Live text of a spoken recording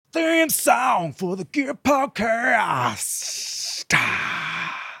theme song for the Gear Podcast.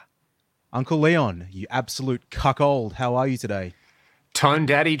 Uncle Leon, you absolute cuckold. How are you today? Tone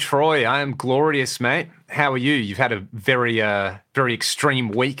Daddy Troy, I am glorious, mate. How are you? You've had a very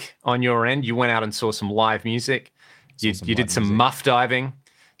extreme week on your end. You went out and saw some live music. You did some muff diving.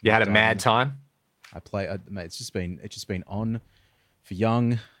 You had a mad time. Mate. It's just been on for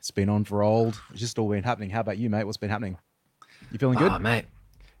young. It's been on for old. It's just all been happening. How about you, mate? What's been happening? You feeling good? Oh, mate.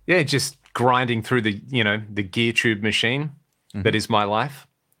 Yeah, just grinding through the gear tube machine that is my life.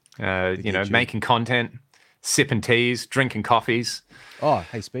 Making content, sipping teas, drinking coffees. Oh,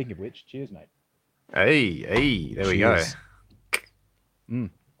 hey, speaking of which, cheers, mate. Hey, there we go.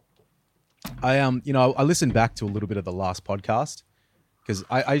 I listened back to a little bit of the last podcast because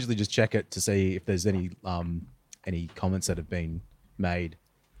I usually just check it to see if there's any comments that have been made,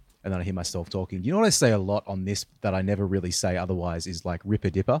 and then I hear myself talking. You know what I say a lot on this that I never really say otherwise is like ripper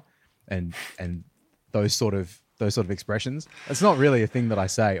dipper, and those sort of expressions. It's not really a thing that I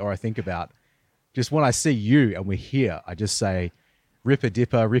say or I think about. Just when I see you and we're here, I just say ripper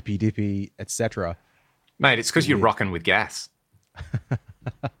dipper, rippy dippy, etc. Mate, it's because you're rocking with gas.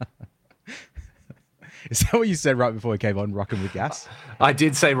 Is that what you said right before we came on, rocking with gas? I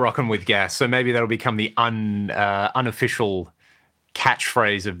did say rocking with gas, so maybe that'll become the unofficial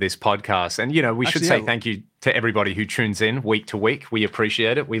catchphrase of this podcast. And, we should say thank you to everybody who tunes in week to week. We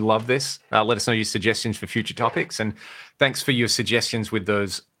appreciate it. We love this. Let us know your suggestions for future topics. And thanks for your suggestions with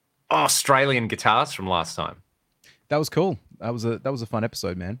those Australian guitars from last time. That was cool. That was a fun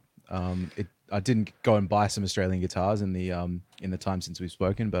episode, man. I didn't go and buy some Australian guitars in the time since we've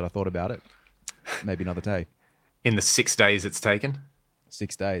spoken, but I thought about it. Maybe another day. In the 6 days it's taken?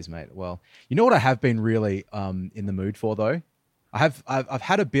 6 days, mate. Well, you know what I have been really in the mood for though? I've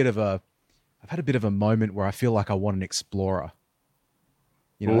had a bit of a moment where I feel like I want an Explorer.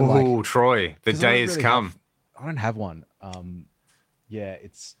 Troy, the day has come. I don't have one.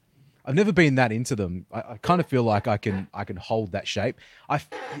 I've never been that into them. I kind of feel like I can hold that shape. I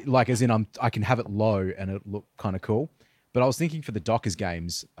can have it low and it look kind of cool. But I was thinking for the Dockers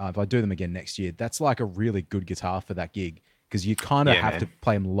games, if I do them again next year, that's like a really good guitar for that gig because you kind of have to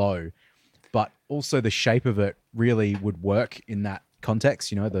play them low, but also the shape of it really would work in that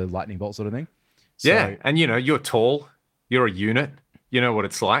context, the lightning bolt sort of thing. So, and you're tall, you're a unit, you know what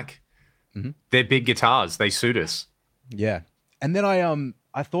it's like. Mm-hmm. They're big guitars, they suit us. Yeah. And then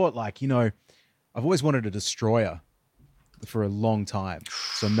I thought I've always wanted a Destroyer for a long time.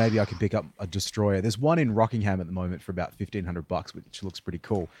 So maybe I could pick up a Destroyer. There's one in Rockingham at the moment for about $1,500, which looks pretty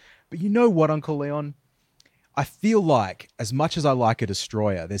cool. But you know what, Uncle Leon? I feel like as much as I like a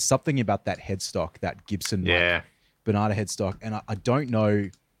Destroyer, there's something about that headstock, that Gibson Banana headstock, and I don't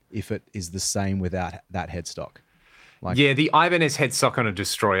know if it is the same without that headstock. The Ibanez headstock on a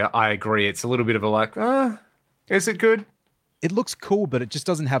Destroyer, I agree. It's a little bit of a is it good? It looks cool, but it just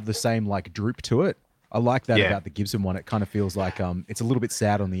doesn't have the same droop to it. I like that about the Gibson one. It kind of feels like it's a little bit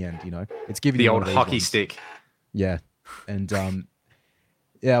sad on the end, It's giving the you old hockey stick. Yeah. And I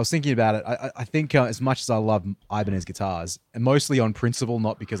was thinking about it. I think as much as I love Ibanez guitars, and mostly on principle,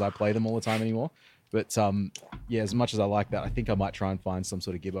 not because I play them all the time anymore, but as much as I like that, I think I might try and find some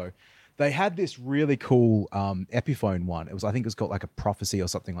sort of gibbo. They had this really cool Epiphone one. I think it was called like a Prophecy or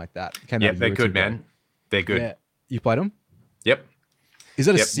something like that. Yeah, they're good, man. They're good. Yeah. You played them? Yep. Is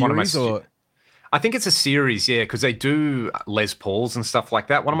it a series or? I think it's a series, because they do Les Pauls and stuff like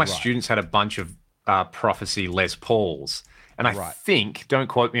that. One of my students had a bunch of Prophecy Les Pauls. And I think, don't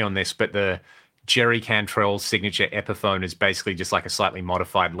quote me on this, but the Jerry Cantrell's signature Epiphone is basically just like a slightly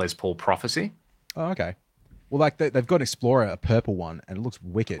modified Les Paul Prophecy. Oh, okay. Well, they've got an Explorer, a purple one, and it looks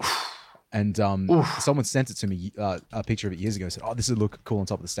wicked. And someone sent it to me, a picture of it years ago, and said, this would look cool on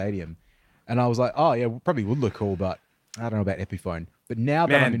top of the stadium. And I was like, probably would look cool, but I don't know about Epiphone. But now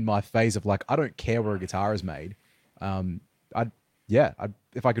that I'm in my phase of I don't care where a guitar is made, if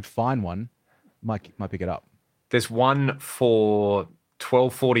I could find one, might pick it up. There's one for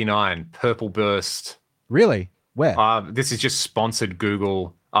 $12.49, Purple Burst. Really? Where? This is just sponsored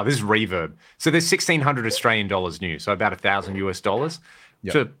Google. This is Reverb. So there's 1,600 Australian dollars new, so about $1,000 US.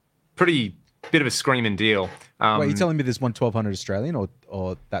 Yep. So pretty bit of a screaming deal. Wait, you're telling me there's one 1,200 Australian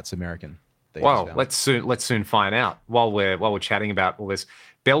or that's American? Well, let's soon find out. While we're chatting about all this,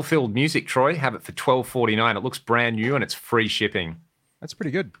 Belfield Music, Troy, have it for $12.49. It looks brand new and it's free shipping. That's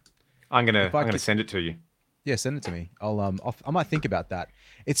pretty good. I'm gonna send it to you. Yeah, send it to me. I might think about that.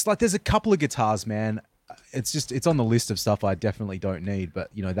 It's like there's a couple of guitars, man. It's on the list of stuff I definitely don't need,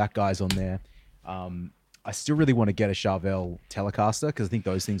 but that guy's on there. I still really want to get a Charvel Telecaster because I think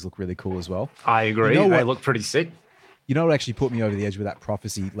those things look really cool as well. I agree. They look pretty sick. You know what actually put me over the edge with that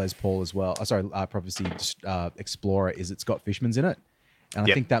Prophecy Les Paul as well? Prophecy Explorer is it's got Fishmans in it. And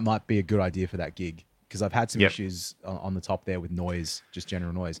I think that might be a good idea for that gig because I've had some issues on the top there with noise, just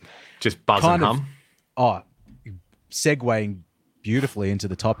general noise. Just buzz and hum. Segueing beautifully into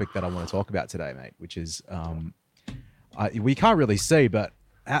the topic that I want to talk about today, mate, which is we can't really see, but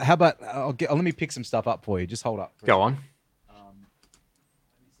how about let me pick some stuff up for you. Just hold up. Go on. Let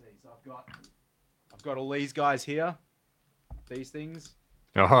me see. So I've got all these guys here. These things.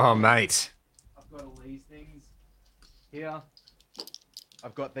 Oh, mate. I've got all these things here.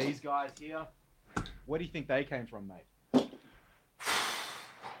 I've got these guys here. Where do you think they came from, mate?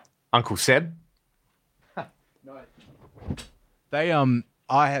 Uncle Seb? No. They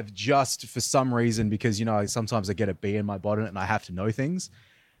I have just, for some reason, because sometimes I get a bee in my bonnet and I have to know things.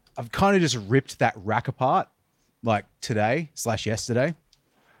 I've kind of just ripped that rack apart, like today/yesterday.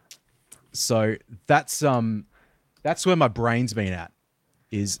 So that's where my brain's been at,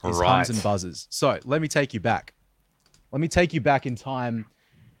 is hums and buzzers. So let me take you back. Let me take you back in time.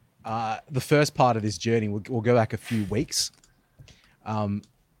 The first part of this journey, we'll go back a few weeks.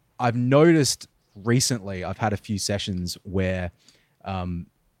 I've noticed recently, I've had a few sessions where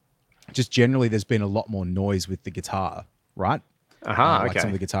just generally there's been a lot more noise with the guitar, right? Like some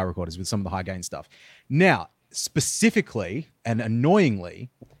of the guitar recorders with some of the high gain stuff. Now, specifically and annoyingly,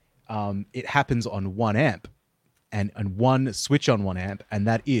 it happens on one amp and one switch on one amp, and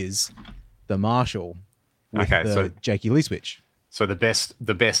that is the Marshall with the Jakey Lee switch. So the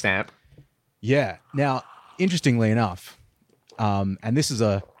best amp. Yeah. Now, interestingly enough, and this is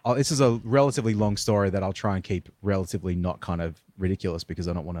a relatively long story that I'll try and keep relatively not kind of ridiculous because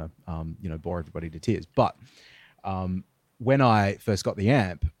I don't want to bore everybody to tears. But when I first got the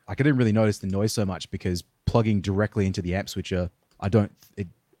amp, I didn't really notice the noise so much because plugging directly into the amp switcher,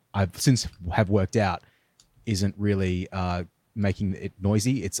 I've since have worked out isn't really making it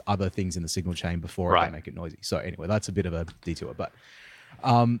noisy. It's other things in the signal chain before I make it noisy. So anyway, that's a bit of a detour. But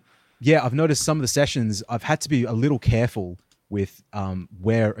I've noticed some of the sessions I've had to be a little careful with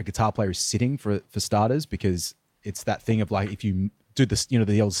where a guitar player is sitting for starters, because it's that thing of like if you do this,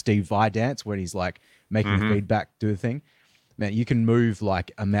 the old Steve Vai dance where he's like making the feedback do the thing. Man, you can move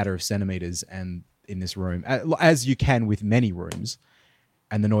like a matter of centimeters and in this room, as you can with many rooms,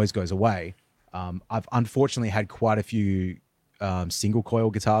 and the noise goes away. I've unfortunately had quite a few single coil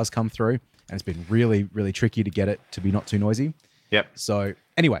guitars come through, and it's been really, really tricky to get it to be not too noisy. Yep. So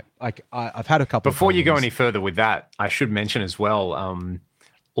anyway, I've had a couple. Before you go any further with that, I should mention as well,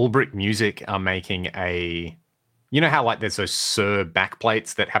 Ulbrich Music are making how like there's those Sir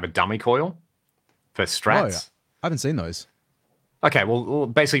backplates that have a dummy coil for Strats? Oh, yeah. I haven't seen those. Okay, well,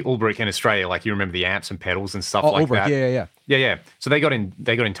 basically Ulbrich in Australia, like you remember the amps and pedals and stuff like Ulbrich, that. Yeah. So they got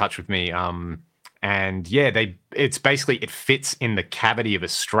in touch with me, and it's basically it fits in the cavity of a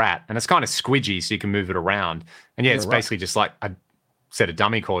Strat, and it's kind of squidgy, so you can move it around. And it's basically just like a set of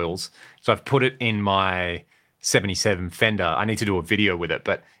dummy coils. So I've put it in my 77 Fender. I need to do a video with it,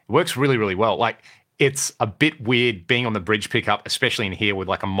 but it works really, really well. Like it's a bit weird being on the bridge pickup, especially in here with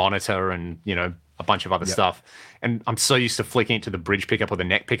like a monitor and a bunch of other stuff. And I'm so used to flicking it to the bridge pickup or the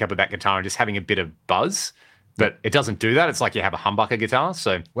neck pickup of that guitar and just having a bit of buzz. But it doesn't do that. It's like you have a humbucker guitar.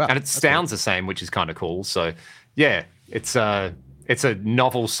 So and it sounds the same, which is kind of cool. So yeah, it's a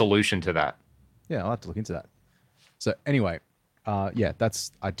novel solution to that. Yeah, I'll have to look into that. So anyway, I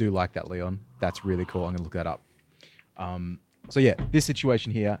do like that, Leon. That's really cool. I'm gonna look that up. So yeah, this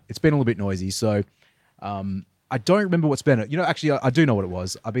situation here, it's been a little bit noisy. So I don't remember what's been it. Actually, I do know what it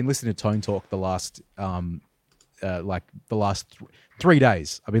was. I've been listening to Tone Talk the last 3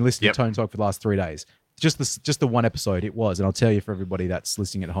 days. I've been listening to Tone Talk for the last 3 days. Just the one episode it was, and I'll tell you for everybody that's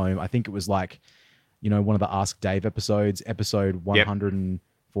listening at home, I think it was like, one of the Ask Dave episodes, episode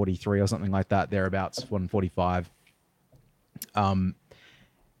 143 or something like that, thereabouts, 145.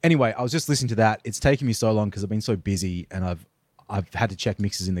 Anyway, I was just listening to that. It's taken me so long because I've been so busy, and I've had to check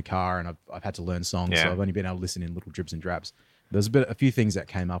mixes in the car, and I've had to learn songs, so I've only been able to listen in little drips and drabs. There's a few things that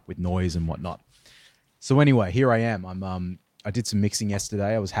came up with noise and whatnot. So anyway, here I am. I did some mixing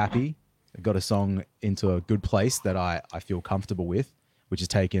yesterday. I was happy. I got a song into a good place that I feel comfortable with, which has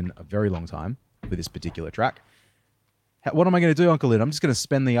taken a very long time for this particular track. What am I going to do, Uncle Lynn? I'm just going to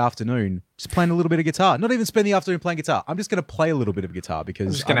spend the afternoon just playing a little bit of guitar. Not even spend the afternoon playing guitar. I'm just going to play a little bit of guitar because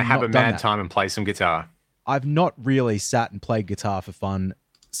I'm just going to have a mad time and play some guitar. I've not really sat and played guitar for fun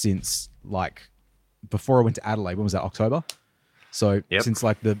since like before I went to Adelaide. When was that? October. So since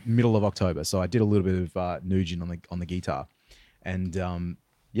like the middle of October. So I did a little bit of Nugent on the guitar, and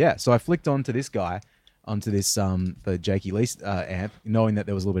so I flicked onto this guy, onto this the Jakey Lee amp, knowing that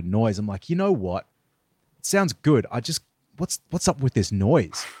there was a little bit of noise. I'm like, you know what? sounds good. What's up with this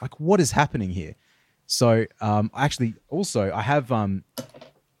noise? Like, what is happening here? So actually, also, I have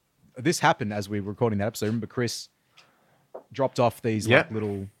this happened as we were recording that episode. Remember, Chris dropped off these like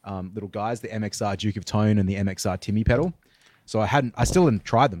little guys, the MXR Duke of Tone and the MXR Timmy pedal. So I still hadn't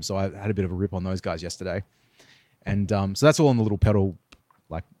tried them, so I had a bit of a rip on those guys yesterday. And so that's all on the little pedal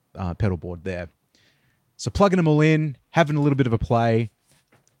board there. So plugging them all in, having a little bit of a play.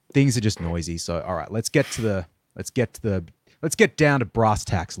 Things are just noisy. So all right, let's get down to brass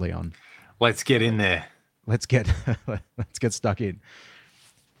tacks, Leon. Let's get in there. Let's get stuck in.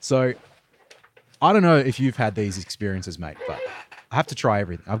 So I don't know if you've had these experiences, mate, but I have to try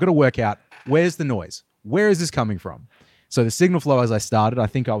everything. I've got to work out, where's the noise? Where is this coming from? So the signal flow, as I started, I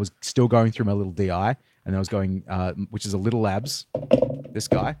think I was still going through my little DI, and I was going, which is a Little Labs, this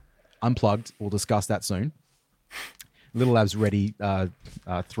guy, unplugged. We'll discuss that soon. Little Labs Ready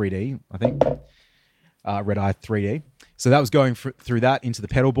 3D, I think. Red Eye 3D. So that was going through that into the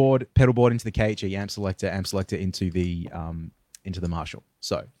pedal board into the KHE amp selector into the Marshall.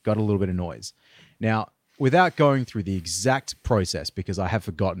 So got a little bit of noise. Now, without going through the exact process, because I have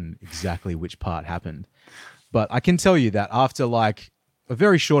forgotten exactly which part happened, but I can tell you that after like a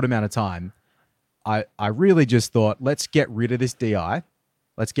very short amount of time, I really just thought, let's get rid of this DI.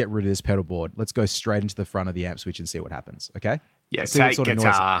 Let's get rid of this pedal board. Let's go straight into the front of the amp switch and see what happens. Okay? Yeah, take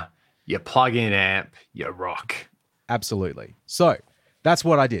guitar, you plug in amp, you rock. Absolutely. So that's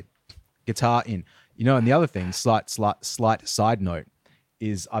what I did. Guitar in. You know, and the other thing, slight side note,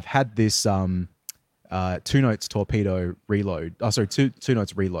 is I've had this 2 notes torpedo reload. Oh, sorry, two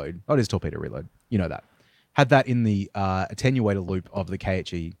notes reload. Oh, it is torpedo reload. You know that. Had that in the attenuator loop of the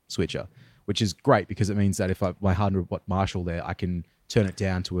KHE switcher, which is great because it means that if my 100-watt Marshall there, I can turn it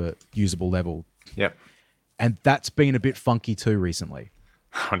down to a usable level. Yep. And that's been a bit funky too recently.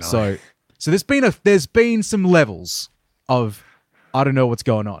 Oh, no. So there's been some levels of I don't know what's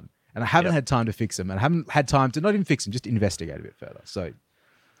going on, and I haven't had time to fix them, and I haven't had time to not even fix them, just investigate a bit further. So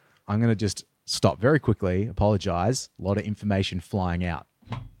I'm going to just stop very quickly, apologize. A lot of information flying out.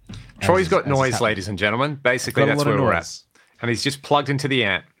 Troy's got noise, ladies and gentlemen. Basically, that's where we're at. And he's just plugged into the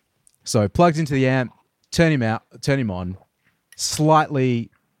amp. So plugged into the amp, turn him on,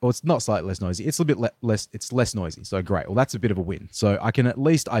 slightly, or it's not slightly less noisy. It's a bit less. It's less noisy. So great. Well, that's a bit of a win. So I can at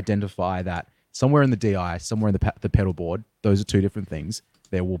least identify that somewhere in the DI, somewhere in the pedal board, those are two different things.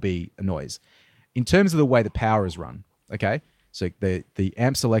 There will be a noise. In terms of the way the power is run, okay. So the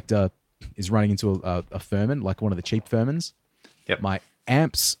amp selector is running into a Furman, like one of the cheap Furmans. Yep. My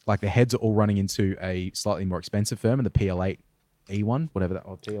amps, like the heads are all running into a slightly more expensive Furman, the PL8E1, whatever that,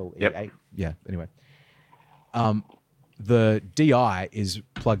 or PL8. Yep. Yeah. Anyway. The DI is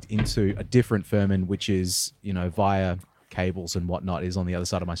plugged into a different Furman, which is, via cables and whatnot, is on the other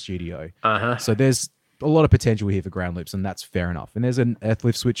side of my studio. Uh-huh. So there's a lot of potential here for ground loops, and that's fair enough. And there's an earth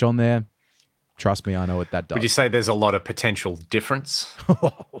lift switch on there. Trust me, I know what that does. Would you say there's a lot of potential difference? A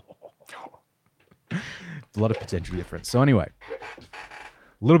lot of potential difference. So anyway,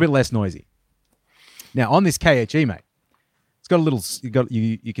 a little bit less noisy. Now on this KHE, mate, it's got a little.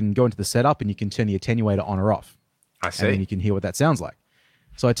 You can go into the setup and you can turn the attenuator on or off. I see. And then you can hear what that sounds like.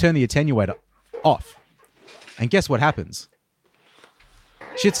 So I turn the attenuator off, and guess what happens?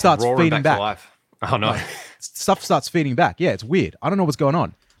 Shit starts feeding back. To life. Oh no! Like, stuff starts feeding back. Yeah, it's weird. I don't know what's going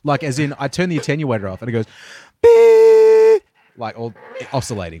on. Like, as in, I turn the attenuator off and it goes, beep, like, all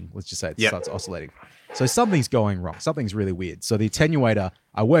oscillating. Let's just say it starts oscillating. So something's going wrong. Something's really weird. So the attenuator,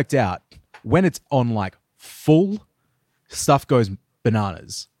 I worked out, when it's on like full, stuff goes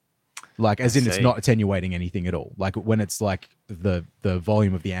bananas. Like, as in, it's not attenuating anything at all. Like, when it's like the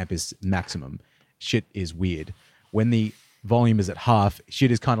volume of the amp is maximum, shit is weird. When the volume is at half,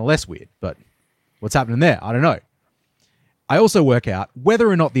 shit is kind of less weird. But what's happening there? I don't know. I also work out whether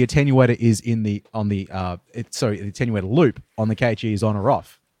or not the attenuator is the attenuator loop on the KHE is on or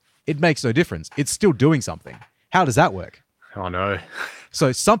off. It makes no difference. It's still doing something. How does that work? Oh no.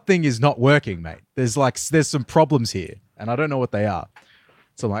 So something is not working, mate. There's some problems here, and I don't know what they are.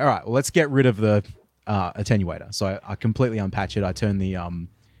 So I'm like, all right, well, let's get rid of the attenuator. So I completely unpatch it. I turn the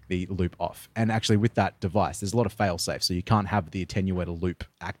loop off. And actually with that device, there's a lot of fail safes. So you can't have the attenuator loop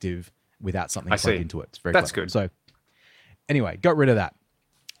active without something plugged into it. It's very That's clever. good. So anyway, got rid of that.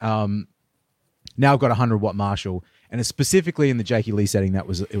 Now I've got a 100-watt Marshall, and it's specifically in the Jakey Lee setting it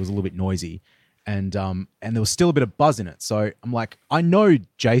was a little bit noisy, and there was still a bit of buzz in it. So I'm like, I know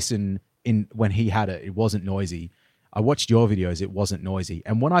Jason when he had it wasn't noisy. I watched your videos, it wasn't noisy,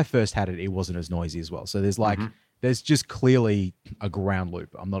 and when I first had it wasn't as noisy as well. So there's there's just clearly a ground loop.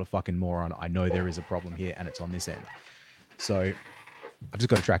 I'm not a fucking moron. I know there is a problem here, and it's on this end. So I've just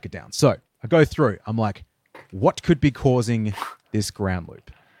got to track it down. So I go through. I'm like, what could be causing this ground loop?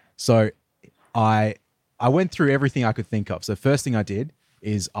 So I went through everything I could think of. So first thing I did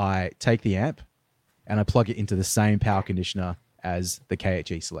is I take the amp and I plug it into the same power conditioner as the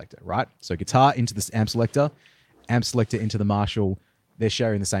KHE selector, right? So guitar into the amp selector into the Marshall. They're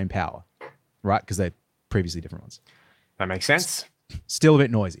sharing the same power, right? Because they're previously different ones. That makes sense. Still a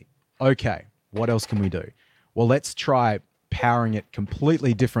bit noisy. Okay, what else can we do? Well, let's try powering it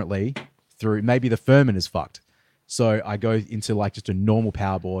completely differently through, maybe the Furman is fucked. So I go into like just a normal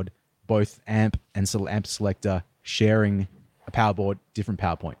power board, both amp and amp selector sharing a power board, different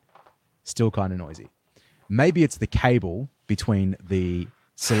power point. Still kind of noisy. Maybe it's the cable between the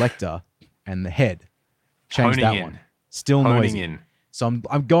selector and the head. Change that one. Still noisy. So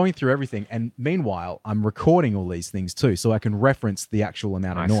I'm going through everything, and meanwhile I'm recording all these things too, so I can reference the actual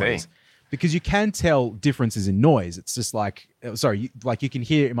amount of noise. Because you can tell differences in noise. It's just like, you can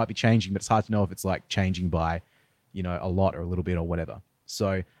hear it might be changing, but it's hard to know if it's like changing by, a lot or a little bit or whatever.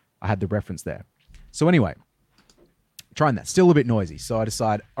 So I had the reference there. So anyway, trying that, still a bit noisy. So I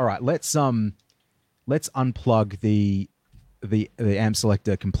decide, all right, let's unplug the amp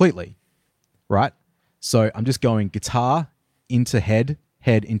selector completely, right? So I'm just going guitar into head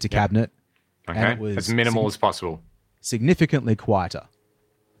into cabinet. Okay, and it was as minimal as possible. Significantly quieter.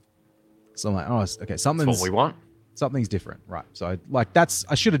 So I'm like, oh, okay, that's what we want. Something's different, right? So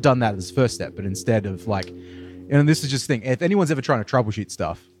I should have done that as the first step, but instead of and this is just the thing. If anyone's ever trying to troubleshoot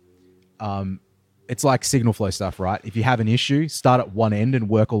stuff, it's like signal flow stuff, right? If you have an issue, start at one end and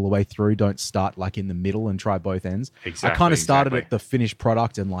work all the way through. Don't start like in the middle and try both ends. Exactly. I kind of started at the finished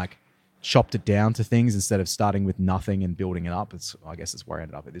product and like chopped it down to things instead of starting with nothing and building it up. I guess it's where I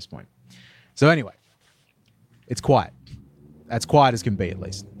ended up at this point. So anyway, it's quiet. As quiet as can be, at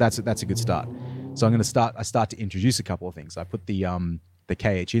least. That's a good start. So I start to introduce a couple of things. I put the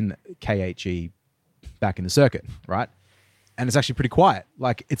KHE back in the circuit, right? And it's actually pretty quiet.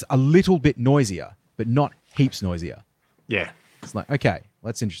 Like, it's a little bit noisier, but not heaps noisier. Yeah. It's like, okay,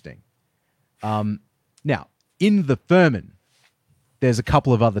 that's interesting. Now, in the Furman, there's a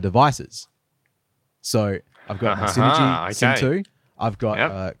couple of other devices. So I've got my Synergy Sim 2. I've got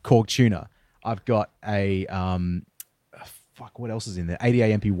a Korg tuner. I've got a what else is in there?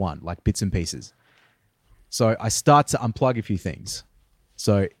 80A MP1, like bits and pieces. So I start to unplug a few things.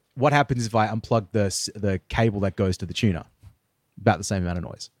 So what happens if I unplug the cable that goes to the tuner? About the same amount of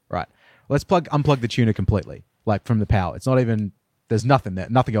noise, right? Let's unplug the tuner completely, like from the power. It's not even, there's nothing there,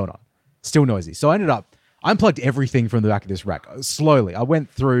 nothing going on. Still noisy. So I unplugged everything from the back of this rack slowly. I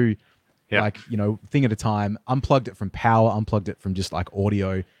went through thing at a time, unplugged it from power, unplugged it from just like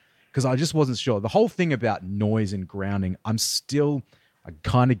audio, because I just wasn't sure. The whole thing about noise and grounding, I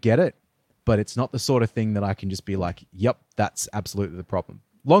kind of get it, but it's not the sort of thing that I can just be like, yep, that's absolutely the problem.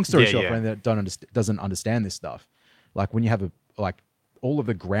 Long story short, for anyone that doesn't understand this stuff, like when you have all of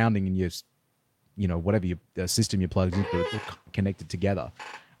the grounding in your, whatever the system you're plugged into, connected together,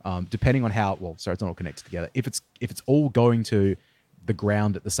 depending on how, it's not all connected together. If it's all going to the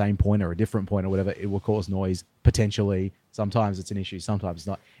ground at the same point or a different point or whatever, it will cause noise potentially. Sometimes it's an issue, sometimes it's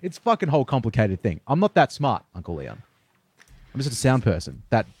not. It's fucking whole complicated thing. I'm not that smart, Uncle Leon. I'm just a sound person.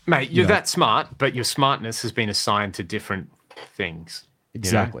 Mate, you're that smart, but your smartness has been assigned to different things.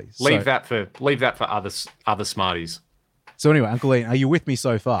 Exactly. Leave that for other smarties. So anyway, Uncle Leon, are you with me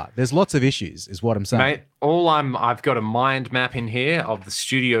so far? There's lots of issues, is what I'm saying. Mate, I've got a mind map in here of the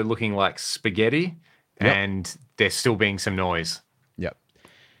studio looking like spaghetti, and there's still being some noise. Yep.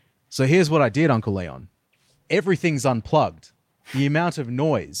 So here's what I did, Uncle Leon. Everything's unplugged. The amount of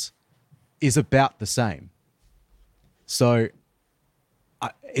noise is about the same. So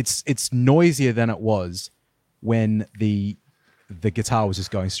it's noisier than it was when the guitar was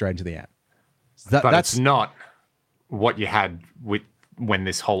just going straight into the amp. That's not what you had when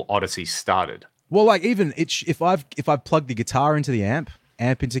this whole Odyssey started. Well, like even if I've plugged the guitar into the amp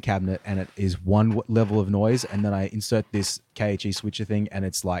into cabinet, and it is one level of noise, and then I insert this KHE switcher thing, and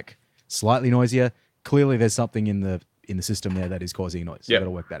it's like slightly noisier. Clearly, there's something in the system there that is causing noise. So you got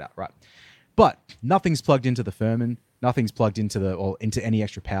to work that out, right? But nothing's plugged into the Furman. Nothing's plugged into into any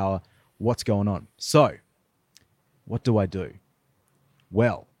extra power. What's going on? So, what do I do?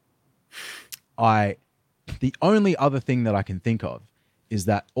 Well, the only other thing that I can think of is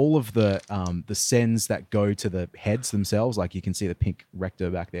that all of the sends that go to the heads themselves, like you can see the pink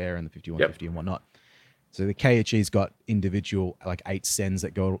rector back there and the 5150 and whatnot. So the KHE's got individual like 8 sends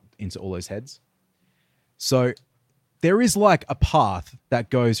that go into all those heads. So there is like a path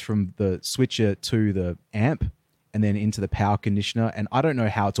that goes from the switcher to the amp and then into the power conditioner. And I don't know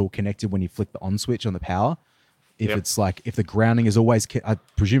how it's all connected when you flick the on switch on the power. If it's like, if the grounding is always,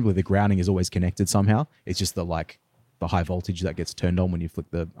 presumably the grounding is always connected somehow. It's just the high voltage that gets turned on when you flick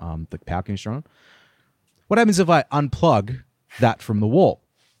the power conditioner on. What happens if I unplug that from the wall?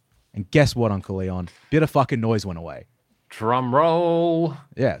 And guess what, Uncle Leon? Bit of fucking noise went away. Drum roll.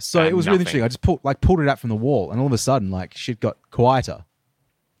 Yeah, so it was really interesting. I just pulled it out from the wall, and all of a sudden, like, shit got quieter.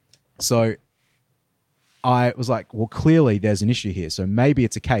 So I was like, well, clearly there's an issue here. So maybe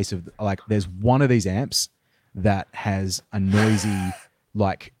it's a case of, like, there's one of these amps that has a noisy,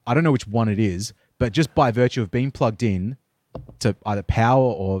 like, I don't know which one it is, but just by virtue of being plugged in to either power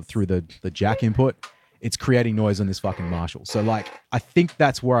or through the jack input, it's creating noise on this fucking Marshall. So, like, I think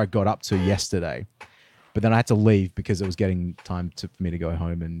that's where I got up to yesterday. But then I had to leave because it was getting time for me to go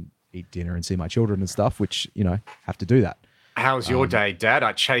home and eat dinner and see my children and stuff, which, you know, have to do that. How was your day, Dad?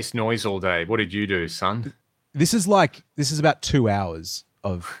 I chased noise all day. What did you do, son? This is about 2 hours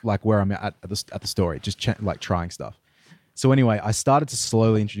of, like, where I'm at the story, just trying stuff. So anyway, I started to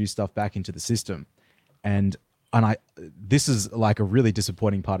slowly introduce stuff back into the system, and this is like a really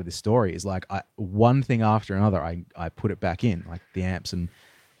disappointing part of this story is, like, one thing after another, I put it back in, like the amps, and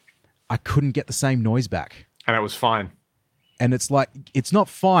I couldn't get the same noise back. And it was fine. And it's like, it's not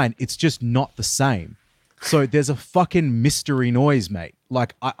fine, it's just not the same. So there's a fucking mystery noise, mate.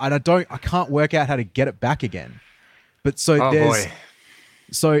 Like, I can't work out how to get it back again. But so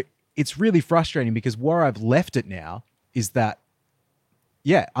so it's really frustrating because where I've left it now is that,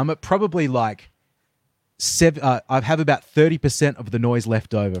 yeah, I'm at probably like I have about 30% of the noise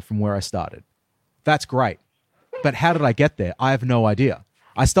left over from where I started. That's great. But how did I get there? I have no idea.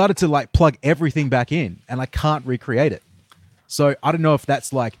 I started to, like, plug everything back in and I can't recreate it. So I don't know if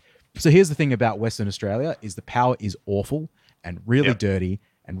that's like, so here's the thing about Western Australia is the power is awful and really dirty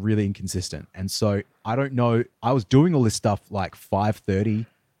and really inconsistent. And so I don't know, I was doing all this stuff like 5:30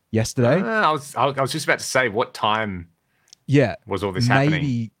 yesterday. I was just about to say, what time was all this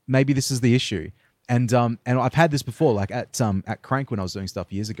happening? Maybe this is the issue. And I've had this before, like at Crank when I was doing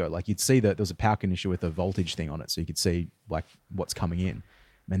stuff years ago, like you'd see that there was a power conditioner with a voltage thing on it. So you could see like what's coming in.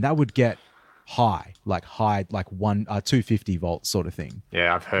 And that would get high, like 250 volts sort of thing.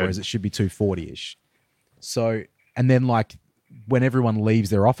 Yeah, I've heard. Whereas it should be 240-ish. So, and then like when everyone leaves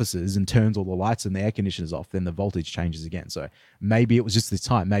their offices and turns all the lights and the air conditioners off, then the voltage changes again. So maybe it was just this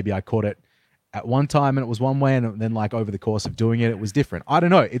time. Maybe I caught it at one time and it was one way, and then like over the course of doing it, it was different. I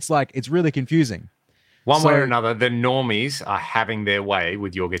don't know. It's like, it's really confusing. One way or another, the normies are having their way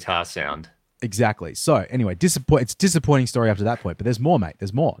with your guitar sound. Exactly. So anyway, it's a disappointing story up to that point, but there's more, mate.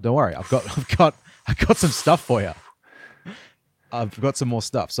 There's more. Don't worry. I've got some stuff for you. I've got some more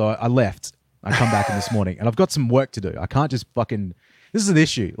stuff. So I left. I come back in this morning, and I've got some work to do. I can't just fucking. This is the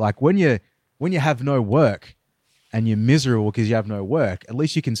issue. Like when you have no work and you're miserable because you have no work, at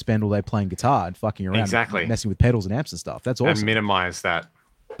least you can spend all day playing guitar and fucking around, exactly, messing with pedals and amps and stuff. That's awesome. And minimize that.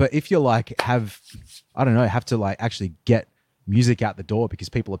 But if you like have to like actually get music out the door because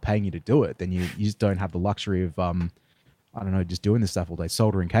people are paying you to do it, then you just don't have the luxury of just doing this stuff all day,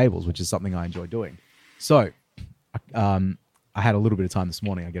 soldering cables, which is something I enjoy doing. So I had a little bit of time this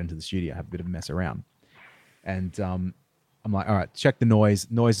morning. I get into the studio, have a bit of a mess around, and I'm like, all right, check the noise.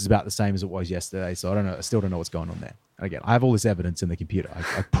 Noise is about the same as it was yesterday, so I still don't know what's going on there. And again, I have all this evidence in the computer.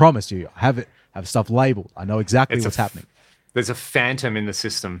 I promise you, I have stuff labeled. I know exactly what's happening. There's a phantom in the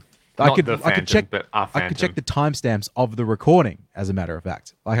system. I could check the timestamps of the recording, as a matter of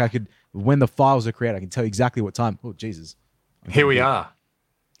fact. Like I could, when the files are created, I can tell you exactly what time. Oh, Jesus. Here we are.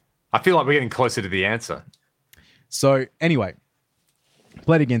 I feel like we're getting closer to the answer. So anyway,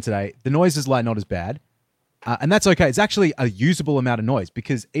 played again today. The noise is like not as bad. And that's okay. It's actually a usable amount of noise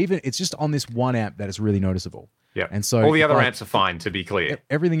because it's just on this one amp that is really noticeable. Yeah. And so all the other amps are fine, to be clear.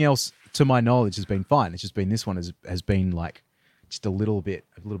 Everything else, to my knowledge, has been fine. It's just been this one has been like just a little bit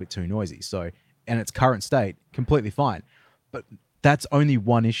too noisy. So, and its current state, completely fine. But that's only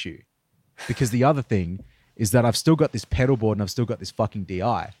one issue, because the other thing is that I've still got this pedal board and I've still got this fucking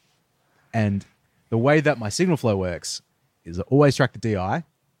DI. And the way that my signal flow works is I always track the DI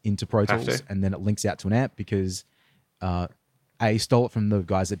into Pro Tools and then it links out to an amp because I stole it from the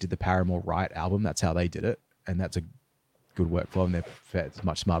guys that did the Paramore Riot album. That's how they did it. And that's a good workflow, and they're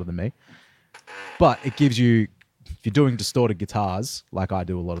much smarter than me. But it gives you, if you're doing distorted guitars, like I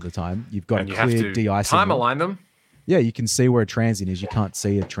do a lot of the time, you've got a clear DI signal. Time align them. Yeah, you can see where a transient is. You can't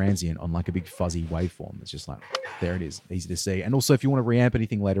see a transient on like a big fuzzy waveform. It's just like, there it is, easy to see. And also, if you want to reamp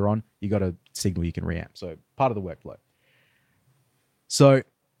anything later on, you got a signal you can reamp. So part of the workflow. So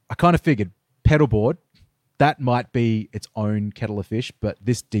I kind of figured pedal board, that might be its own kettle of fish, but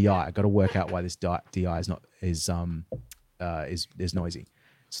this DI, I got to work out why this DI is not is noisy.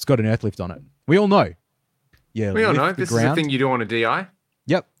 So it's got an earth lift on it. We all know Yeah, We all know lift the this is the ground. thing you do on a DI.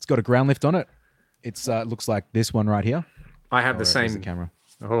 Yep, it's got a ground lift on it. It's looks like this one right here. I have the Where's the same. camera.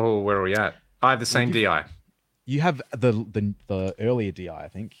 Oh, where are we at? I have the same DI. You have the earlier DI, I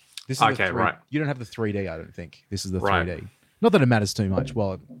think. This is Okay, right. You don't have the 3D, I don't think. This is the 3D. Right. Not that it matters too much.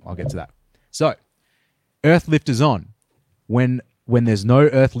 Well, I'll get to that. So, earth lift is on. When there's no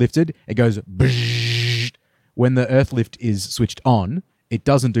earth lifted, it goes bzzzt. When the earth lift is switched on, it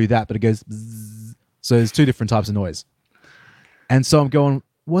doesn't do that, but it goes bzzzt. So there's two different types of noise. And so I'm going,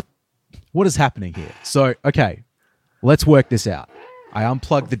 what is happening here? So, okay, let's work this out. I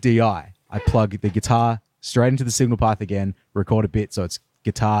unplug the DI. I plug the guitar straight into the signal path again, record a bit, so it's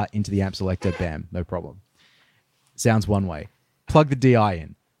guitar into the amp selector, bam, no problem. Sounds one way. Plug the DI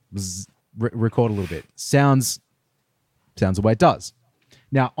in, record a little bit. Sounds the way it does.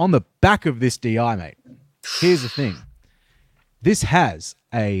 Now, on the back of this DI, mate, here's the thing. This has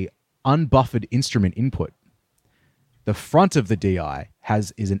a unbuffered instrument input. The front of the DI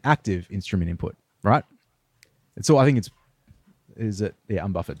is an active instrument input, right? So I think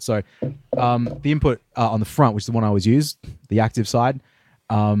unbuffered. So the input on the front, which is the one I always use, the active side,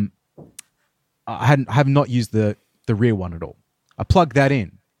 I have not used the rear one at all. I plug that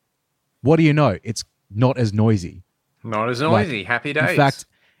in. What do you know? It's not as noisy. Not as noisy. Happy days. In fact,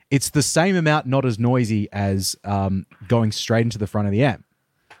 it's the same amount not as noisy as going straight into the front of the amp.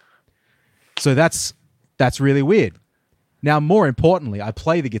 So that's really weird. Now, more importantly, I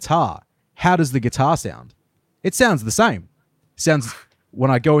play the guitar. How does the guitar sound? It sounds the same. Sounds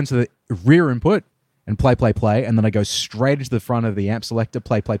when I go into the rear input and play, and then I go straight into the front of the amp selector,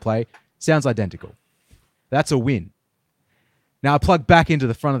 play, sounds identical. That's a win. Now I plug back into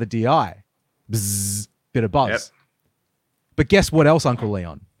the front of the DI. Bzzz, bit of buzz. Yep. But guess what else, Uncle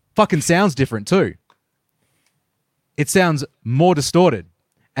Leon? Fucking sounds different too. It sounds more distorted,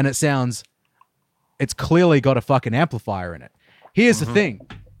 and it's clearly got a fucking amplifier in it. Here's the thing.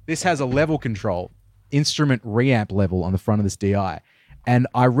 This has a level control, instrument reamp level on the front of this DI. And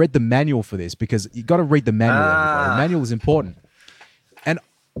I read the manual for this because you got to read the manual. The manual is important. And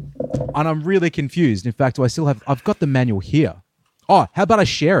I'm really confused. In fact, I've got the manual here. Oh, how about I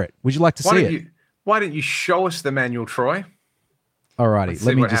share it? Would you like to see it? Why don't you show us the manual, Troy? Alrighty,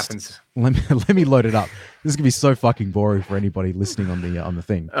 let me load it up. This is gonna be so fucking boring for anybody listening on the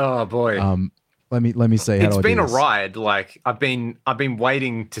thing. Oh boy. Let me see. It's been a ride. Like I've been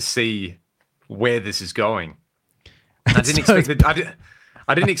waiting to see where this is going. I didn't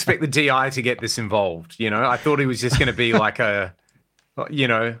expect the DI to get this involved. You know, I thought he was just going to be like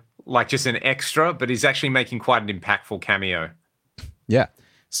like just an extra, but he's actually making quite an impactful cameo. Yeah.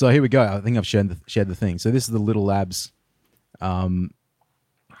 So here we go. I think I've shared the thing. So this is the Little Labs. Yeah,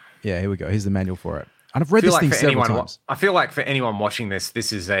 here we go. Here's the manual for it. And I've read this thing several times. I feel like for anyone watching this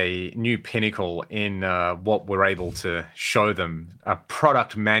is a new pinnacle in what we're able to show them, a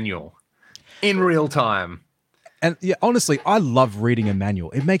product manual in real time. And yeah, honestly, I love reading a manual.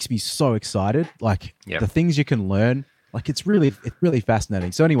 It makes me so excited. Like the things you can learn, like it's really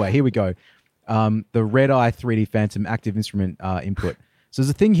fascinating. So anyway, here we go. The Red Eye 3D Phantom active instrument input. So there's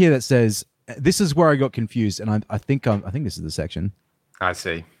a thing here that says, this is where I got confused, and I think this is the section. I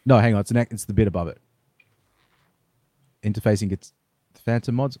see. No, hang on, it's the bit above it. Interfacing its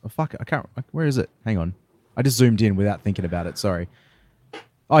Phantom mods. Oh fuck, I can't. Where is it? Hang on, I just zoomed in without thinking about it. Sorry.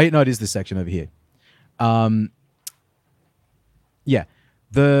 Oh no, it is this section over here. Yeah.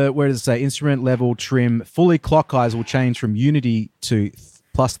 Where does it say? Instrument level trim fully clockwise will change from unity to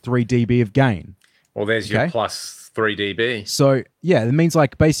plus 3 dB of gain. Well, there's your plus 3 dB. So yeah, it means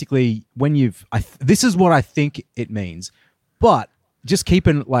like basically when this is what I think it means, but just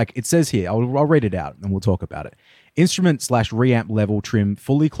keeping like it says here. I'll read it out and we'll talk about it. Instrument / reamp level trim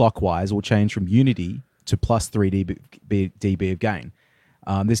fully clockwise will change from unity to plus 3 dB of gain.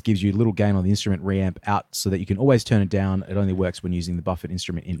 This gives you a little gain on the instrument reamp out so that you can always turn it down. It only works when using the buffered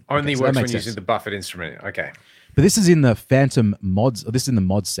instrument in. Only works when using the buffered instrument. Okay. But this is in the Phantom mods, or this is in the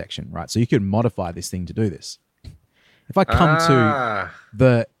mods section, right? So you can modify this thing to do this. If I come to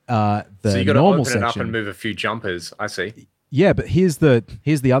the so you got to normal open section, it up and move a few jumpers. I see. Yeah, but here's the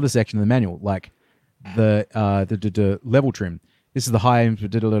other section of the manual, like the level trim. This is the high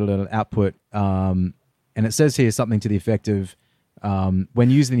output, and it says here something to the effect of when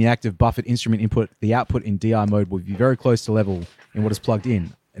using the active buffered instrument input, the output in DI mode will be very close to level in what is plugged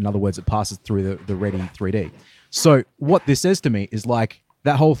in. In other words, it passes through the ready 3D. So what this says to me is like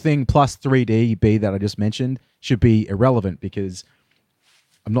that whole thing plus 3 dB that I just mentioned should be irrelevant because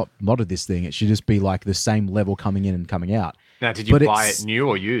I'm not modded this thing. It should just be like the same level coming in and coming out. Now, did you buy it new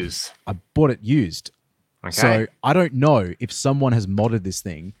or used? I bought it used. Okay. So I don't know if someone has modded this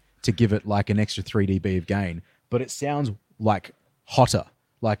thing to give it like an extra 3 dB of gain, but it sounds like hotter.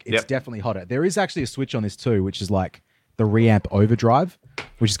 Like it's definitely hotter. There is actually a switch on this too, which is like the reamp overdrive,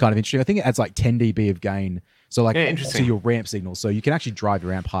 which is kind of interesting. I think it adds like 10 dB of gain. So like to your ramp signal. So you can actually drive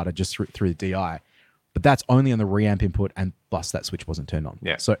your amp harder just through the DI, but that's only on the reamp input, and plus that switch wasn't turned on.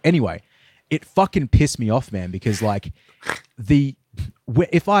 Yeah. So anyway, it fucking pissed me off, man, because like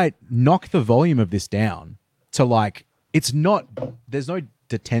if I knock the volume of this down to like, there's no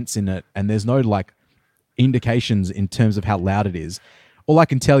detents in it, and there's no like indications in terms of how loud it is. All I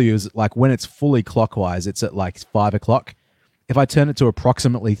can tell you is like when it's fully clockwise, it's at like 5 o'clock. If I turn it to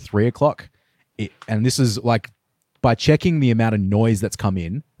approximately 3 o'clock, and this is like by checking the amount of noise that's come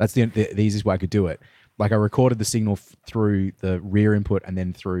in, that's the easiest way I could do it. Like I recorded the signal through the rear input and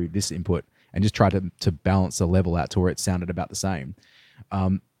then through this input, and just tried to balance the level out to where it sounded about the same.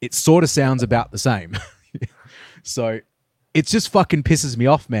 It sort of sounds about the same. So it just fucking pisses me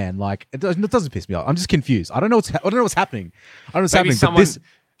off, man. Like it doesn't piss me off. I'm just confused. I don't know what's happening. I don't know what's happening.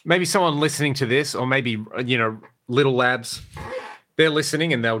 Maybe someone listening to this, or maybe Little Labs, they're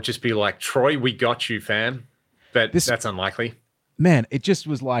listening and they'll just be like, "Troy, we got you, fam." But that's unlikely. Man, it just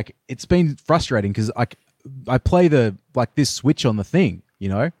was like, it's been frustrating because I play this switch on the thing,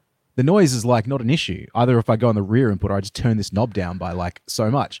 the noise is like not an issue. Either if I go on the rear input or I just turn this knob down by like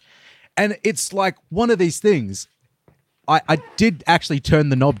so much. And it's like one of these things. I did actually turn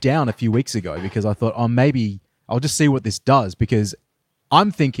the knob down a few weeks ago because I thought, maybe I'll just see what this does, because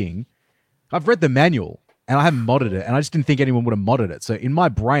I'm thinking, I've read the manual and I haven't modded it, and I just didn't think anyone would have modded it. So in my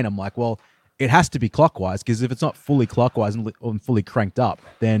brain, I'm like, well, it has to be clockwise, because if it's not fully clockwise and fully cranked up,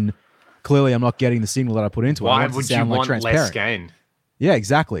 then clearly I'm not getting the signal that I put into it. Why would you want less gain? Yeah,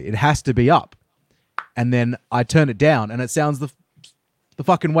 exactly. It has to be up. And then I turn it down and it sounds the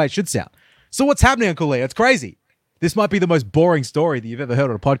fucking way it should sound. So what's happening, Uncle Lee? It's crazy. This might be the most boring story that you've ever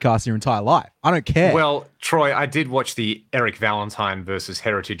heard on a podcast in your entire life. I don't care. Well, Troy, I did watch the Eric Valentine versus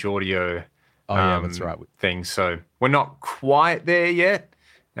Heritage Audio that's right. thing. So we're not quite there yet.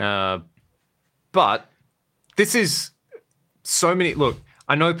 But this is so many. Look,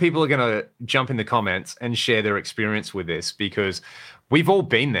 I know people are going to jump in the comments and share their experience with this, because we've all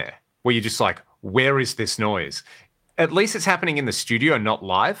been there where you're just like, where is this noise? At least it's happening in the studio, not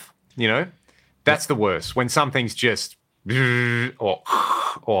live. That's the worst. When something's just or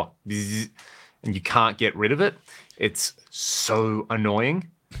and you can't get rid of it. It's so annoying.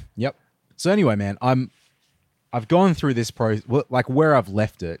 Yep. So anyway, man, I've gone through this like where I've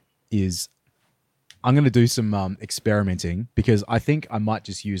left it is I'm going to do some experimenting, because I think I might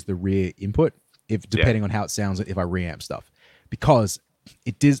just use the rear input depending on how it sounds if I reamp stuff, because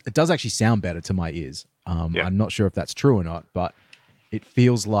it does actually sound better to my ears. I'm not sure if that's true or not, but it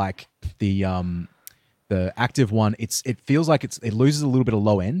feels like the active one, it feels like it loses a little bit of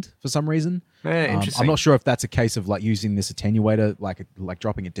low end for some reason. Interesting. I'm not sure if that's a case of like using this attenuator, like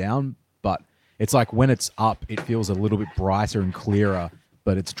dropping it down, but it's like when it's up, it feels a little bit brighter and clearer,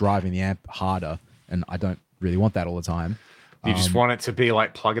 but it's driving the amp harder, and I don't really want that all the time. You just want it to be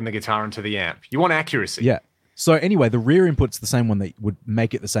like plugging the guitar into the amp. You want accuracy. Yeah. So anyway, the rear input's the same one that would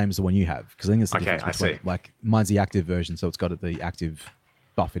make it the same as the one you have, because I think it's the difference between, like mine's the active version, so it's got the active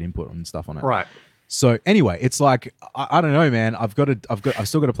buffered input and stuff on it. Right. So anyway, it's like I don't know, man. I've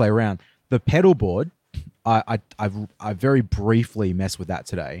still got to play around. The pedal board, I very briefly messed with that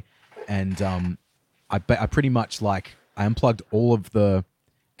today, and I pretty much I unplugged all of the,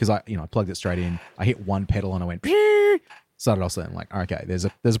 because I plugged it straight in. I hit one pedal and I went started off saying like, okay, there's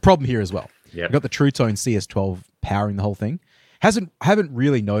a problem here as well. Yeah. I got the True Tone CS12 powering the whole thing. Haven't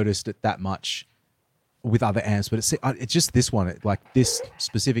really noticed it that much with other amps, but it's just this one. Like this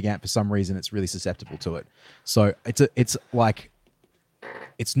specific amp, for some reason, it's really susceptible to it. So it's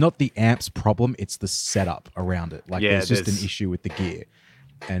not the amp's problem; it's the setup around it. Like there's just an issue with the gear,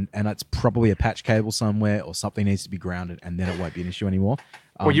 and it's probably a patch cable somewhere, or something needs to be grounded, and then it won't be an issue anymore.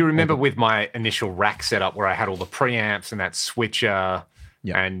 Well, you remember with my initial rack setup where I had all the preamps and that switcher.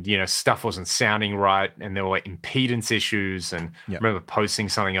 Yep. And, stuff wasn't sounding right, and there were impedance issues. And I remember posting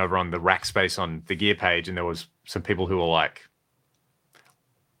something over on the rack space on the gear page, and there was some people who were like,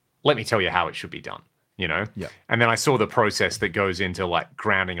 let me tell you how it should be done, Yeah. And then I saw the process that goes into like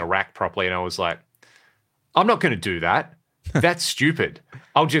grounding a rack properly, and I was like, I'm not going to do that. That's stupid.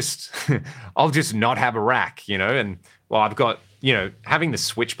 I'll just not have a rack, And well, I've got, having the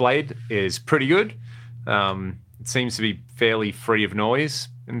switchblade is pretty good. It seems to be fairly free of noise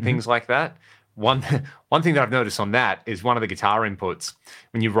and things like that. One thing that I've noticed on that is one of the guitar inputs,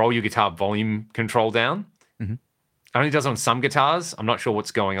 when you roll your guitar volume control down, it only does on some guitars. I'm not sure what's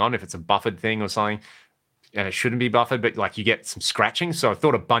going on, if it's a buffered thing or something. and it shouldn't be buffered, but like you get some scratching. So I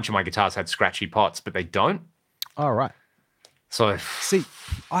thought a bunch of my guitars had scratchy pots, but they don't. All right. So see,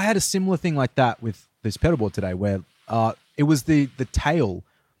 I had a similar thing like that with this pedal board today, where it was the tail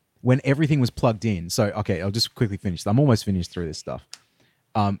when everything was plugged in. So okay, I'll just quickly finish. I'm almost finished through this stuff.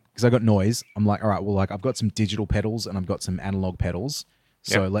 Because I got noise. I'm like, all right, well, like I've got some digital pedals and I've got some analog pedals.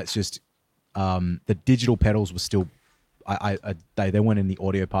 So let's just the digital pedals were still they went in the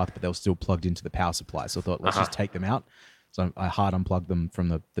audio path, but they were still plugged into the power supply. So I thought, let's just take them out. So I hard unplugged them from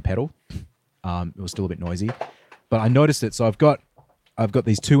the pedal. It was still a bit noisy, but I noticed it. So I've got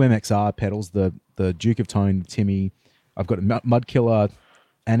these two MXR pedals, the Duke of Tone, Timmy. I've got a Mudkiller,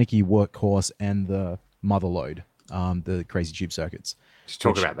 Anarchy Workhorse, and the Motherload, the Crazy Tube Circuits. Just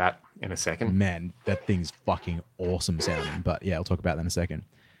talk about that in a second. Man, that thing's fucking awesome sounding. But yeah, I'll talk about that in a second.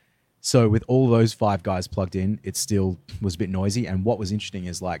 So with all those 5 guys plugged in, it still was a bit noisy. And what was interesting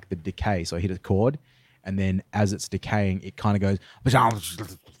is like the decay. So I hit a chord, and then as it's decaying, it kind of goes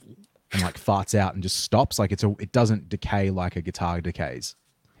and like farts out and just stops. Like it doesn't decay like a guitar decays.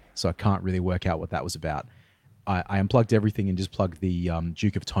 So I can't really work out what that was about. I unplugged everything and just plugged the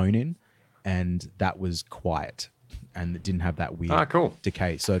Duke of Tone in, and that was quiet. And it didn't have that weird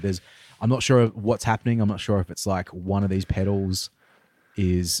decay. So I'm not sure what's happening. I'm not sure if it's like one of these pedals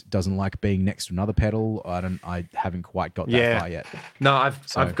doesn't like being next to another pedal. I haven't quite got that far yet. No,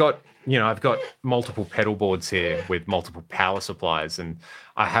 I've got multiple pedal boards here with multiple power supplies, and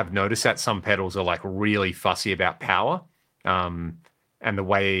I have noticed that some pedals are like really fussy about power, and the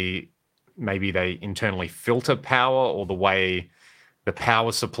way maybe they internally filter power, or the way the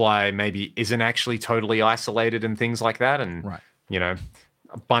power supply maybe isn't actually totally isolated and things like that. And, a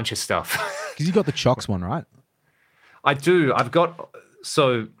bunch of stuff. Because you got the Chox one, right? I do. I have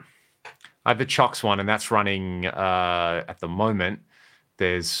the Chox one, and that's running at the moment.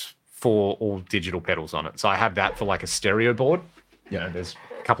 There's 4 all digital pedals on it. So I have that for like a stereo board. Yeah. There's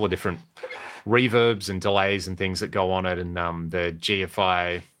a couple of different reverbs and delays and things that go on it. And the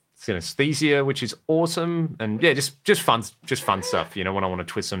GFI synesthesia, which is awesome, and just fun stuff, when I want to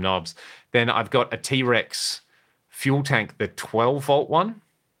twist some knobs. Then I've got a T-Rex fuel tank, the 12-volt one.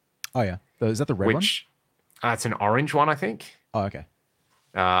 Oh yeah, is that the red one? It's an orange one, I think. Oh, okay.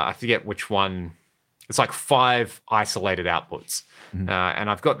 I forget which one. It's like 5 isolated outputs, and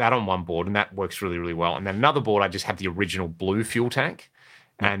I've got that on one board, and that works really, really well. And then another board, I just have the original blue fuel tank,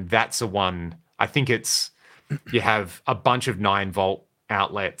 and that's the one. I think you have a bunch of 9-volt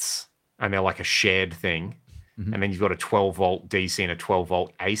outlets, and they're like a shared thing, and then you've got a 12-volt DC and a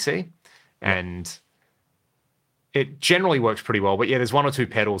 12-volt AC, and it generally works pretty well. But yeah, there's 1 or 2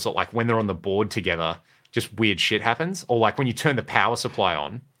 pedals that, like, when they're on the board together, just weird shit happens. Or like when you turn the power supply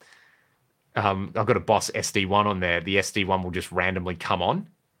on, I've got a Boss SD1 on there. The SD1 will just randomly come on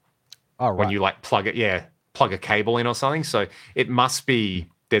when you like plug a cable in or something. So it must be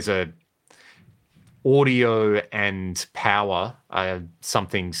there's a audio and power,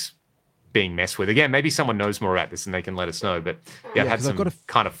 something's being messed with. Again, maybe someone knows more about this and they can let us know. But I've had some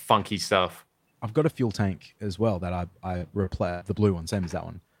kind of funky stuff. I've got a fuel tank as well that I replaced, the blue one, same as that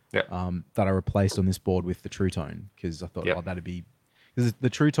one. Yeah. That I replaced on this board with the True Tone, because I thought, that'd be, because the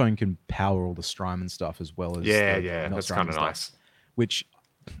True Tone can power all the Strymon stuff as well as that's kind of nice. Which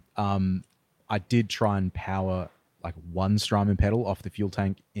I did try and power like one Strymon pedal off the fuel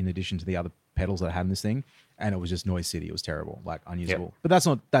tank in addition to the other pedals that I had in this thing, and it was just Noise City. It was terrible, like unusable. But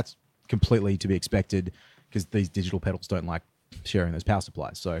that's completely to be expected, because these digital pedals don't like sharing those power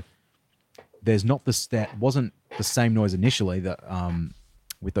supplies. So there's not wasn't the same noise initially that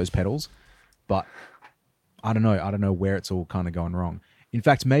with those pedals, but I don't know where it's all kind of going wrong. In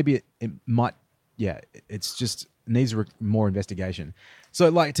fact, maybe it might, it's just needs more investigation. So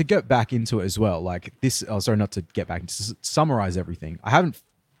like to get back into it as well, like this, sorry, not to get back, to summarize everything. I haven't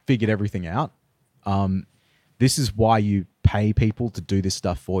figured everything out. This is why you pay people to do this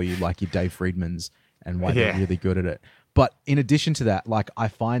stuff for you, like your Dave Friedmans, and why they're really good at it. But in addition to that, like I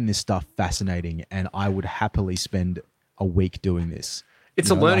find this stuff fascinating, and I would happily spend a week doing this. It's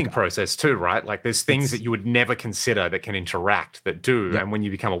a learning process too, right? Like there's things that you would never consider that can interact, that do. And when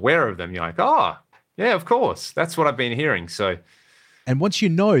you become aware of them, you're like, oh, yeah, of course. That's what I've been hearing. So, and once you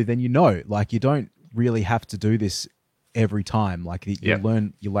know, then you know. Like you don't really have to do this every time. Like you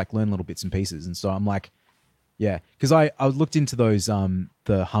learn little bits and pieces. And so I'm like, because I looked into those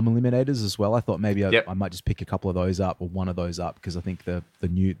the hum eliminators as well. I thought maybe I might just pick a couple of those up, or one of those up, because I think the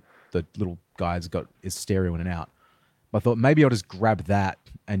little guy's got is stereo in and out. I thought maybe I'll just grab that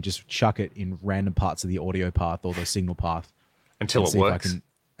and just chuck it in random parts of the audio path or the signal path until it works.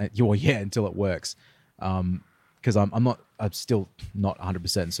 Until it works. because I'm still not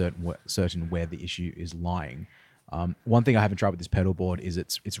 100% certain where the issue is lying. One thing I haven't tried with this pedal board is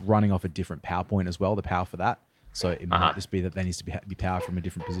it's running off a different power point as well, the power for that. So it might just be that there needs to be power from a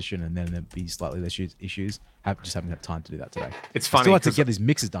different position, and then there'll be slightly less issues. Just haven't had time to do that today. It's funny. I still have to get these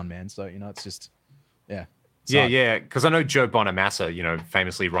mixes done, man. So it's just yeah. Yeah. Because I know Joe Bonamassa,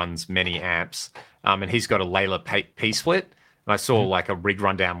 famously runs many amps, and he's got a Layla P-split. And I saw like a rig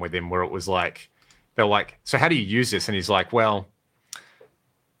rundown with him where it was like, they're like, so how do you use this? And he's like, well,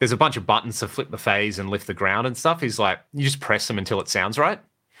 there's a bunch of buttons to flip the phase and lift the ground and stuff. He's like, you just press them until it sounds right.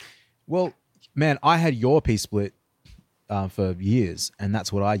 Well, man, I had your P-split for years, and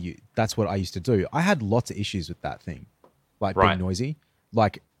that's what I used to do. I had lots of issues with that thing, like being noisy.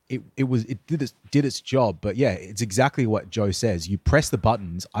 Like it did its job, but yeah, it's exactly what Joe says. You press the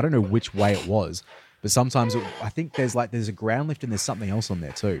buttons. I don't know which way it was, but sometimes I think there's a ground lift and there's something else on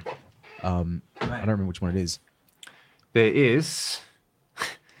there too. I don't remember which one it is. There is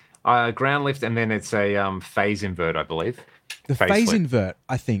a ground lift, and then it's a phase invert, I believe. The phase invert,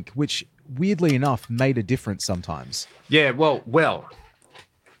 I think, which weirdly enough made a difference sometimes. Yeah, well,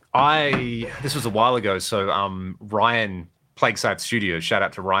 this was a while ago. So Ryan, Plagueside Studios, shout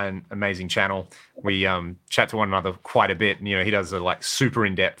out to Ryan, amazing channel. We chat to one another quite a bit, and he does like super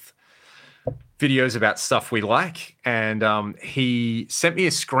in-depth videos about stuff we like. And he sent me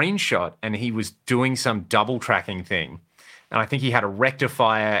a screenshot, and he was doing some double tracking thing. And I think he had a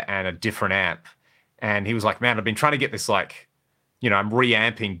rectifier and a different amp. And he was like, man, I've been trying to get this, like, I'm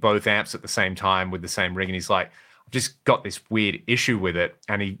reamping both amps at the same time with the same rig. And he's like, I've just got this weird issue with it.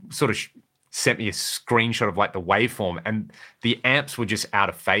 And he sort of sent me a screenshot of like the waveform, and the amps were just out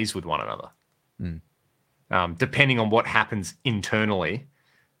of phase with one another. Depending on what happens internally,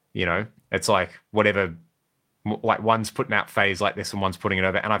 it's like whatever, like one's putting out phase like this and one's putting it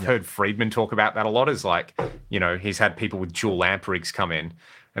over. And I've heard Friedman talk about that a lot, is like, he's had people with dual amp rigs come in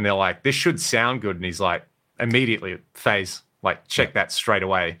and they're like, this should sound good. And he's like, immediately phase, like check that straight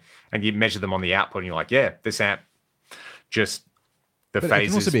away. And you measure them on the output and you're like, yeah, this amp just the phase. It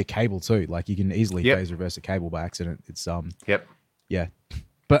can also be a cable too. Like you can easily phase reverse a cable by accident. It's yeah.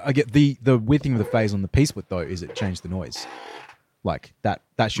 But I get the weird thing with the phase on the P-split though is it changed the noise. Like that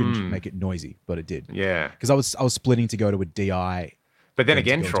shouldn't make it noisy, but it did. Yeah. Because I was splitting to go to a DI. But then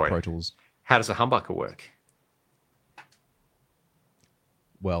again, Troy, Pro Tools. How does a humbucker work?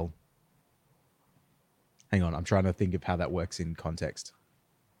 Well, hang on, I'm trying to think of how that works in context.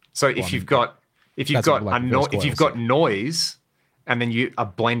 So if you've got noise, and then you are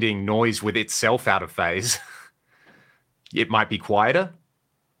blending noise with itself out of phase, it might be quieter.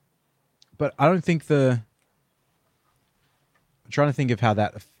 But I don't think I'm trying to think of how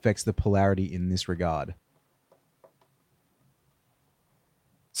that affects the polarity in this regard.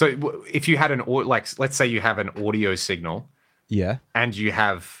 So if you had let's say you have an audio signal, and you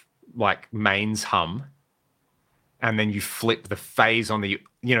have like mains hum, and then you flip the phase on the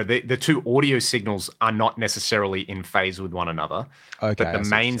two audio signals are not necessarily in phase with one another. Okay, but the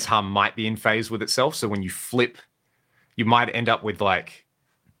mains hum might be in phase with itself. So when you flip, you might end up with like,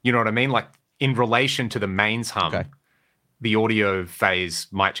 you know what I mean? Like in relation to the mains hum, the audio phase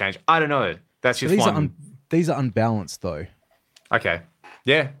might change. I don't know. That's just these are unbalanced though. Okay.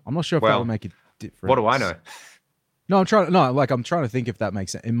 Yeah. I'm not sure if that will make a difference. What do I know? No, I'm trying to think if that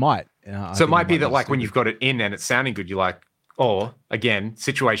makes sense. It might. So it might be that like when you've got it in and it's sounding good, you're like, or again,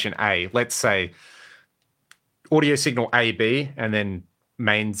 situation A, let's say audio signal A, B, and then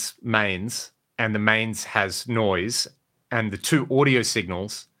mains, and the mains has noise, and the two audio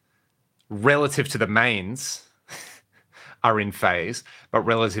signals relative to the mains are in phase, but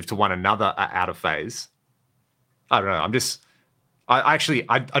relative to one another are out of phase. I don't know.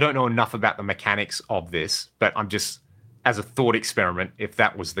 I don't know enough about the mechanics of this, but I'm just, as a thought experiment, if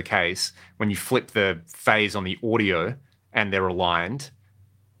that was the case, when you flip the phase on the audio and they're aligned,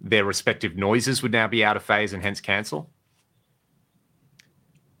 their respective noises would now be out of phase and hence cancel.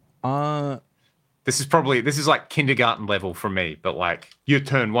 This is like kindergarten level for me, but like you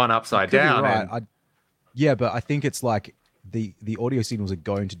turn one upside down. Right. But I think it's like the audio signals are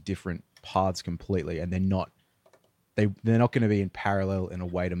going to different paths completely, and they're not going to be in parallel in a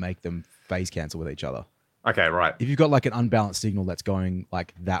way to make them phase cancel with each other. Okay, right. If you've got like an unbalanced signal that's going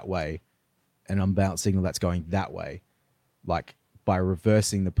like that way, an unbalanced signal that's going that way, like by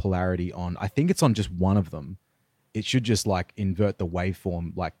reversing the polarity on, I think it's on just one of them, it should just like invert the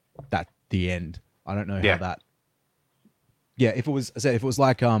waveform like that the end. I don't know how that. Yeah, if it was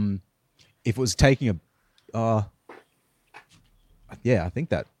like if it was taking a I think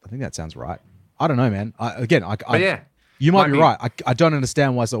that sounds right. I don't know, man. You might be right. I don't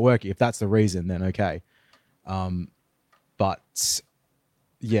understand why it's not working. If that's the reason, then okay. But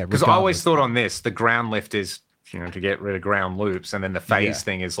yeah, because I always thought on this, the ground lift is, to get rid of ground loops, and then the phase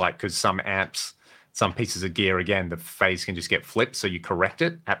thing is like, because some amps, some pieces of gear, again, the phase can just get flipped, so you correct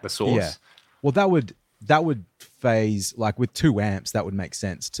it at the source. Yeah. Well, that would phase, like with 2 amps, that would make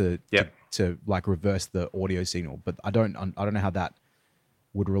sense to like reverse the audio signal. But I don't know how that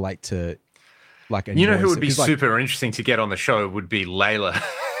would relate to like a who would be super interesting to get on the show would be Layla,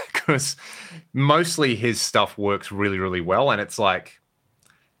 because mostly his stuff works really, really well, and it's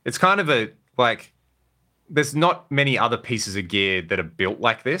kind of there's not many other pieces of gear that are built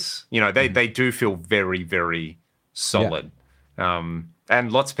like this. They do feel very, very solid. Yeah.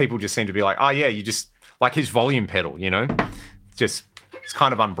 And lots of people just seem to be like, oh yeah, you just like his volume pedal, it's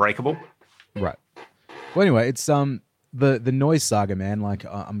kind of unbreakable. Right. Well, anyway, it's the Noise Saga, man. Like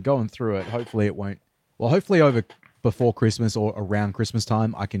I'm going through it. Hopefully it won't. Well, hopefully over before Christmas or around Christmas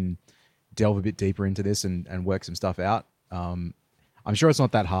time, I can delve a bit deeper into this and work some stuff out. I'm sure it's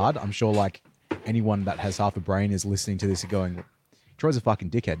not that hard. I'm sure like anyone that has half a brain is listening to this and going, Troy's a fucking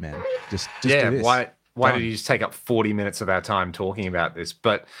dickhead, man. Just do this. Why did you just take up 40 minutes of our time talking about this?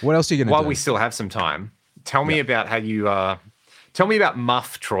 But what else are you going to do? While we still have some time, tell me about how you tell me about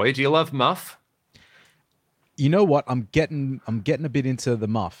Muff, Troy. Do you love Muff? You know what? I'm getting a bit into the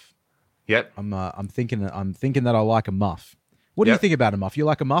Muff. Yep. I'm thinking that I like a Muff. What do you think about a Muff? You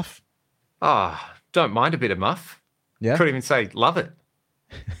like a Muff? Don't mind a bit of Muff. Yeah. Couldn't even say love it.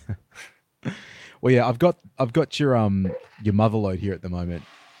 Well, yeah, I've got your Motherload here at the moment,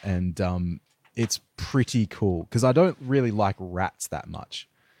 and it's pretty cool because I don't really like rats that much.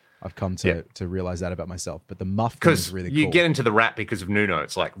 I've come to realize that about myself, but the Muff thing is really cool. You get into the rat because of Nuno.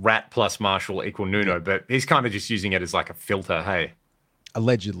 It's like rat plus Marshall equal Nuno, but he's kind of just using it as like a filter, hey?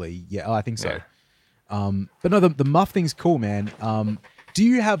 Allegedly, yeah, I think so. Yeah. But no, the Muff thing's cool, man. Do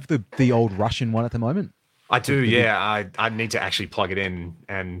you have the old Russian one at the moment? I do, yeah. I need to actually plug it in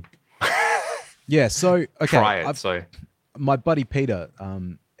and yeah. So okay, try it. My buddy Peter,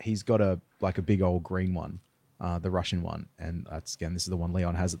 he's got a big old green one, the Russian one, and this is the one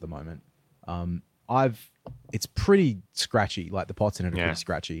Leon has at the moment. It's pretty scratchy, like the pots in it are pretty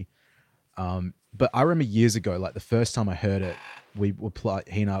scratchy. But I remember years ago, like the first time I heard it,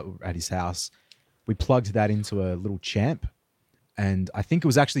 he and I were at his house, we plugged that into a little Champ, and I think it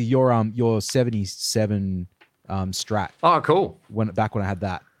was actually your 77 Strat. Oh, cool. Back when I had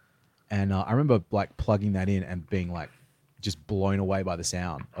that, and I remember like plugging that in and being like just blown away by the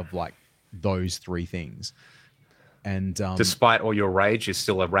sound of like those 3 things. And despite all your rage, you're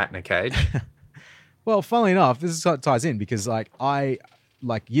still a rat in a cage. Well, funnily enough, this ties in because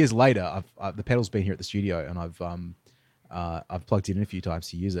years later, the pedal's been here at the studio, and I've plugged it in a few times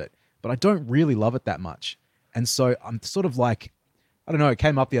to use it, but I don't really love it that much. And so I'm sort of like, I don't know, it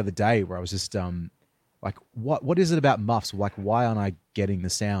came up the other day where I was just like, what is it about muffs? Like, why aren't I getting the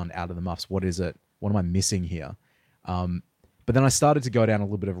sound out of the muffs? What is it? What am I missing here? But then I started to go down a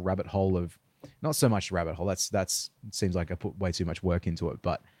little bit of a rabbit hole of, not so much rabbit hole, that's seems like I put way too much work into it,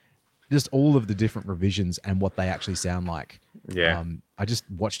 but just all of the different revisions and what they actually sound like. Yeah. I just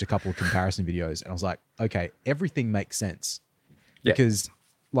watched a couple of comparison videos and I was like, okay, everything makes sense. Because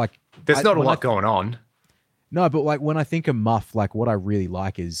like there's not a lot going on. No, but like when I think of Muff, like what I really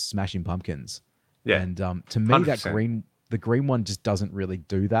like is Smashing Pumpkins. Yeah. And to me 100%. The green one just doesn't really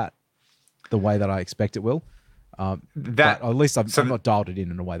do that the way that I expect it will. But at least I've not dialed it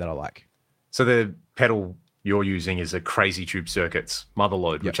in a way that I like. So the pedal you're using is a Crazy Tube Circuits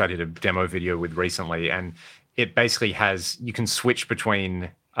Motherload, which I did a demo video with recently, and it basically you can switch between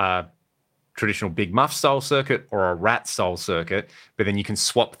a traditional Big Muff style circuit or a Rat style circuit, but then you can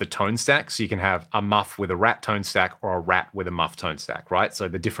swap the tone stack, so you can have a Muff with a Rat tone stack or a Rat with a Muff tone stack, right? So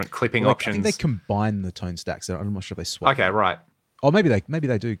the different clipping options. I think they combine the tone stacks. So I'm not sure if they swap. Okay, right. Or maybe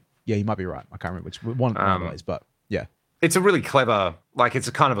they do. Yeah, you might be right. I can't remember which one of those, but yeah. It's a really clever, it's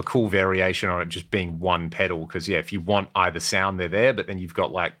a kind of a cool variation on it just being one pedal. Because, if you want either sound, they're there. But then you've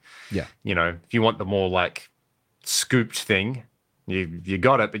got if you want the more scooped thing, you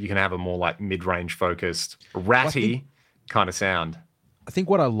got it. But you can have a more mid-range focused, ratty kind of sound. I think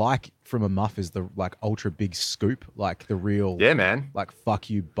what I like from a Muff is the ultra big scoop, the real, fuck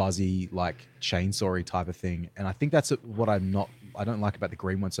you, buzzy, chainsawy type of thing. And I think that's what I don't like about the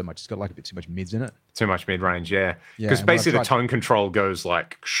green one so much. It's got a bit too much mids in it. Too much mid-range, yeah. Because basically the tone control goes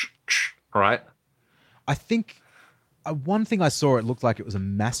right? I think one thing I saw, it looked like it was a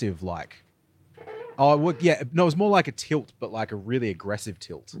massive it was more like a tilt, but a really aggressive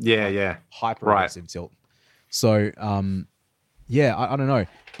tilt. Yeah. Hyper-aggressive tilt. So, I don't know.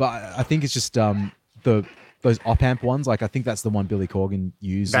 But I think it's just the those op amp ones. Like I think that's the one Billy Corgan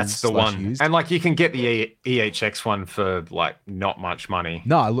uses. That's the one. Used. And like you can get the EHX one for like not much money.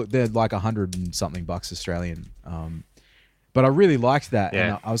 No, look, they're like $100 and something Australian. But I really liked that,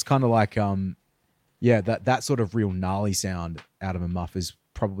 and I was kind of like, that sort of real gnarly sound out of a muff is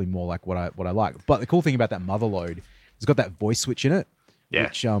probably more like what I like. But the cool thing about that Motherload, it's got that voice switch in it,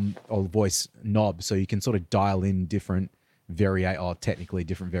 which or voice knob, so you can sort of dial in different technically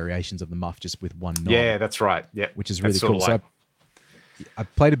different variations of the muff just with one knob. Yeah, that's right. Yeah, which is really cool. So I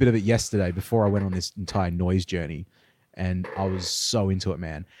played a bit of it yesterday before I went on this entire noise journey, and I was so into it,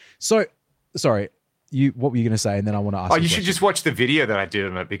 man. So, sorry, what were you going to say? And then I want to ask. Oh, you should just watch the video that I did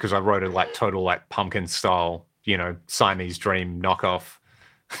on it because I wrote a like total like pumpkin style, Siamese Dream knockoff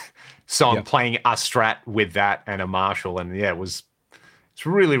song, playing a Strat with that and a Marshall, and it's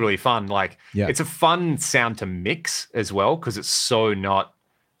really, really fun. Like, it's a fun sound to mix as well because it's so not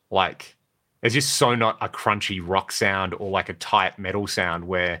like, it's just so not a crunchy rock sound or like a tight metal sound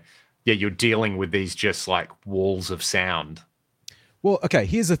where, you're dealing with these just like walls of sound. Well, okay,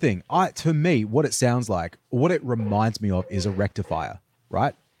 here's the thing. To me, what it sounds like, what it reminds me of is a rectifier,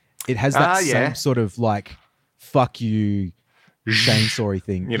 right? It has that same sort of like, fuck you, chainsawy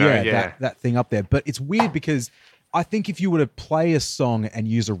thing. That thing up there. But it's weird because I think if you were to play a song and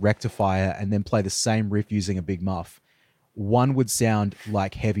use a rectifier and then play the same riff using a big muff, one would sound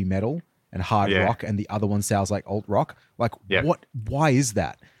like heavy metal and hard rock, and the other one sounds like alt rock. Like, what? Why is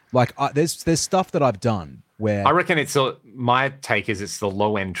that? Like, there's stuff that I've done where I reckon my take is it's the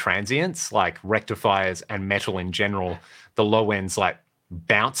low end transients, like rectifiers and metal in general. The low end's like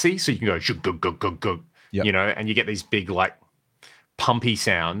bouncy, so you can go and you get these big like pumpy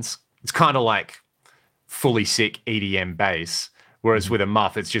sounds. It's kind of like fully sick EDM bass, whereas with a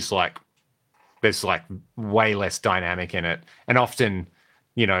muff, it's just like there's like way less dynamic in it, and often,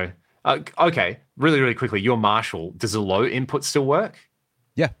 okay, really, really quickly, your Marshall, does the low input still work?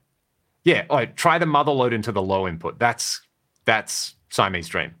 Yeah. All right, try the Motherload into the low input. That's Siamese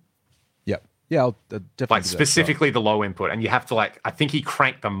Dream. Yep. Yeah, I'll definitely like specifically the low input, and you have to I think he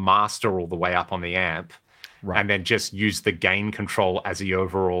cranked the master all the way up on the amp, and then just use the gain control as the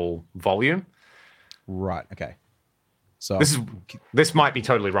overall volume. Right. Okay. So this might be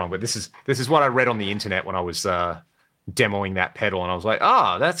totally wrong, but this is what I read on the internet when I was demoing that pedal, and I was like,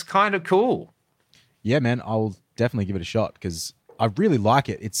 that's kind of cool. Yeah, man, I'll definitely give it a shot because I really like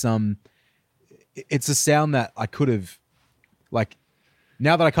it. It's a sound that I could have, like,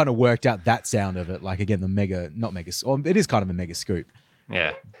 now that I kind of worked out that sound of it, like again it is kind of a mega scoop.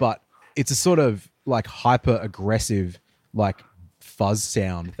 Yeah. But it's a sort of like hyper aggressive, like fuzz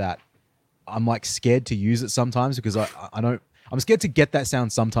sound that I'm like scared to use it sometimes because I'm scared to get that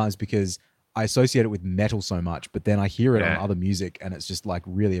sound sometimes because I associate it with metal so much, but then I hear it on other music and it's just like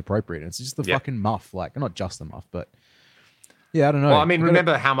really appropriate. And it's just the fucking muff, like not just the muff, but yeah, I don't know. Well, I mean,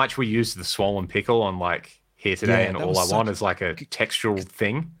 remember how much we used the swollen pickle on like Here Today and All I Want is like a textural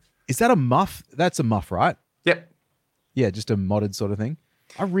thing. Is that a muff? That's a muff, right? Yep. Yeah, just a modded sort of thing.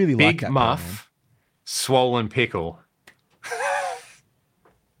 I really like that. Big muff, swollen pickle.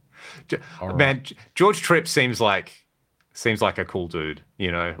 Man, George Tripp seems like a cool dude,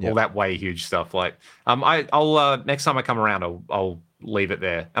 all that way huge stuff. Like, I'll next time I come around, I'll leave it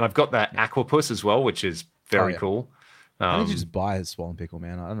there. And I've got that Aquapus as well, which is very cool. Why don't you just buy a swollen pickle,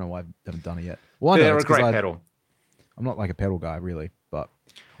 man? I don't know why I haven't done it yet. Well, they're a great pedal. I'm not like a pedal guy, really, but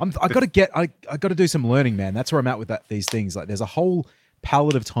I got to do some learning, man. That's where I'm at with these things. Like, there's a whole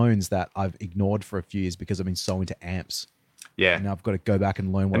palette of tones that I've ignored for a few years because I've been so into amps. Yeah. And now I've got to go back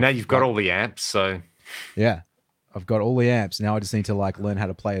and learn. And now you've got all the amps, so yeah, I've got all the amps. Now I just need to like learn how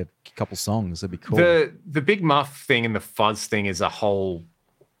to play a couple songs. That'd be cool. The big muff thing and the fuzz thing is a whole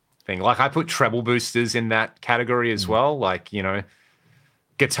thing. Like, I put treble boosters in that category as well. Like,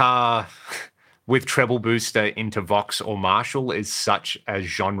 guitar with treble booster into Vox or Marshall is such a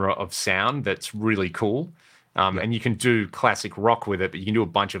genre of sound that's really cool. And you can do classic rock with it, but you can do a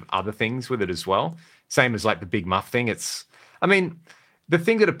bunch of other things with it as well. Same as like the big muff thing. The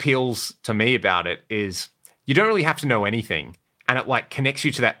thing that appeals to me about it is you don't really have to know anything. And it like connects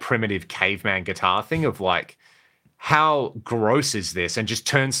you to that primitive caveman guitar thing of like, how gross is this? And just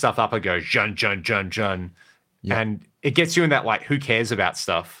turn stuff up and go, jun, jun, jun, jun. Yep. And it gets you in that like, who cares about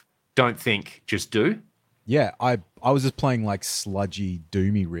stuff? Don't think, just do. Yeah, I was just playing like sludgy,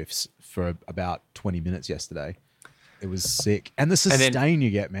 doomy riffs for about 20 minutes yesterday. It was sick. And the sustain you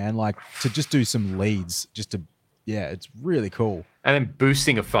get, man, like to just do some leads, it's really cool. And then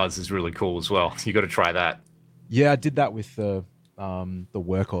boosting a fuzz is really cool as well. You got to try that. Yeah, I did that with the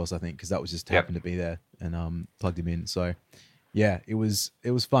Workhorse, I think, because that was just happened to be there and plugged him in. So yeah, it was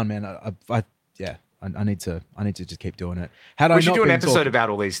fun, man. I I need to just keep doing it. We should do an episode about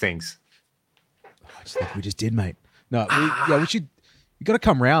all these things. I just think we just did, mate. No, we should. You got to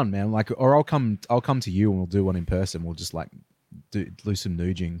come round, man. Like, or I'll come to you and we'll do one in person. We'll just like do some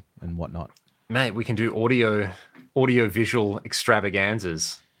nooging and whatnot. Mate, we can do audio visual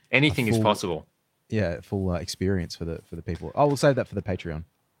extravaganzas. Anything is possible. Yeah, full experience for the people. I will save that for the Patreon.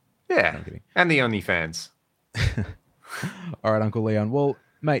 Yeah, and the OnlyFans. All right, Uncle Leon. Well,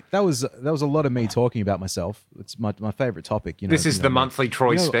 mate, that was a lot of me talking about myself. It's my favorite topic. This is the monthly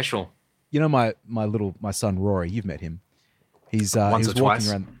Troy special. You know my son Rory. You've met him. He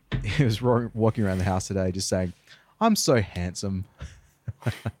was walking around the house today, just saying, "I'm so handsome."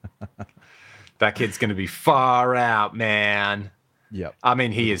 That kid's going to be far out, man. Yep. I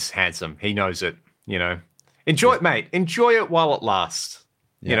mean, he is handsome. He knows it. Enjoy it, mate. Enjoy it while it lasts.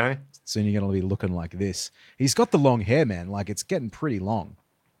 Yep. Soon you're going to be looking like this. He's got the long hair, man. Like, it's getting pretty long.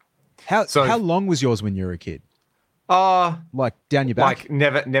 How long was yours when you were a kid? Like down your back? Like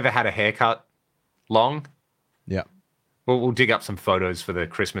never had a haircut long. Yeah. We'll dig up some photos for the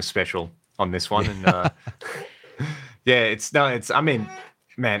Christmas special on this one. And I mean,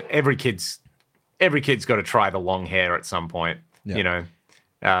 man, every kid's got to try the long hair at some point. Yeah.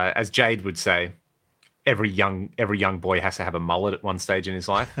 As Jade would say, every young boy has to have a mullet at one stage in his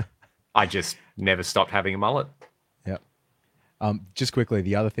life. I just never stopped having a mullet. Yep. Just quickly,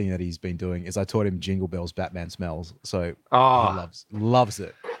 the other thing that he's been doing is I taught him Jingle Bells, Batman Smells. So he loves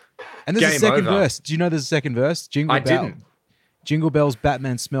it. And there's a second verse. Do you know there's a second verse? Jingle Bells,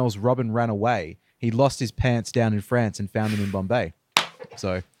 Batman Smells, Robin ran away. He lost his pants down in France and found them in Bombay.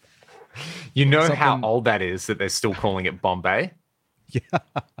 So, you know how old that is that they're still calling it Bombay?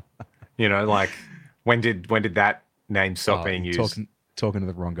 Yeah. Like when did that name stop being used? Talking to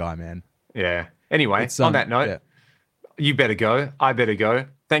the wrong guy, man. Yeah. Anyway, on that note, you better go. I better go.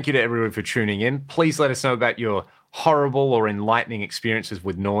 Thank you to everyone for tuning in. Please let us know about your horrible or enlightening experiences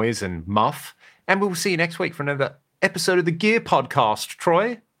with noise and muff. And we'll see you next week for another episode of the Gear Podcast,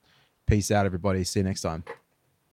 Troy. Peace out, everybody. See you next time.